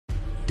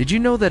Did you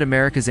know that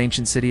America's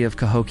ancient city of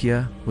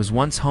Cahokia was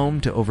once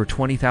home to over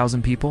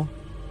 20,000 people?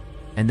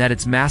 And that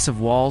its massive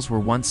walls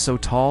were once so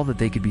tall that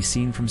they could be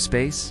seen from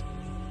space?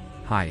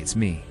 Hi, it's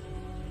me.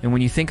 And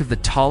when you think of the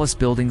tallest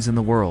buildings in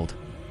the world,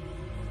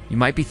 you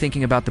might be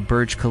thinking about the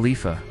Burj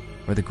Khalifa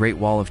or the Great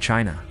Wall of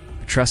China.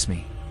 But trust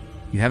me,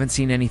 you haven't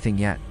seen anything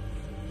yet.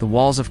 The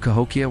walls of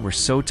Cahokia were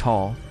so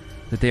tall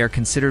that they are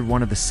considered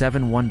one of the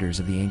 7 wonders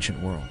of the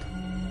ancient world.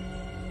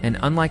 And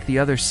unlike the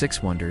other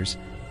 6 wonders,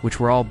 which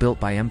were all built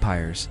by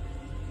empires,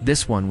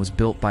 this one was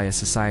built by a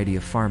society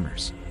of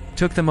farmers. It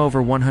took them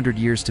over 100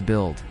 years to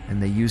build,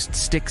 and they used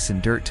sticks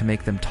and dirt to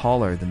make them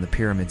taller than the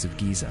pyramids of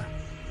Giza.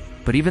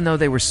 But even though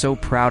they were so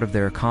proud of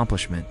their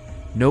accomplishment,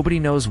 nobody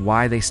knows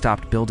why they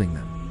stopped building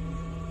them.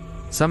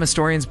 Some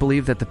historians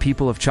believe that the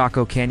people of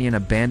Chaco Canyon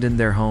abandoned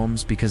their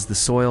homes because the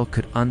soil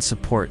could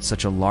unsupport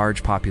such a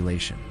large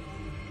population.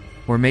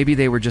 Or maybe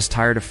they were just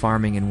tired of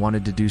farming and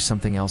wanted to do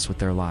something else with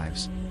their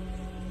lives.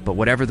 But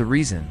whatever the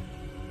reason,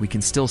 we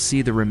can still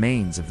see the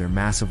remains of their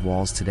massive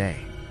walls today.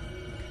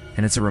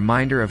 And it's a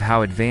reminder of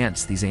how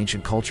advanced these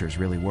ancient cultures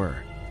really were.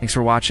 Thanks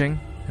for watching,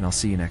 and I'll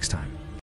see you next time.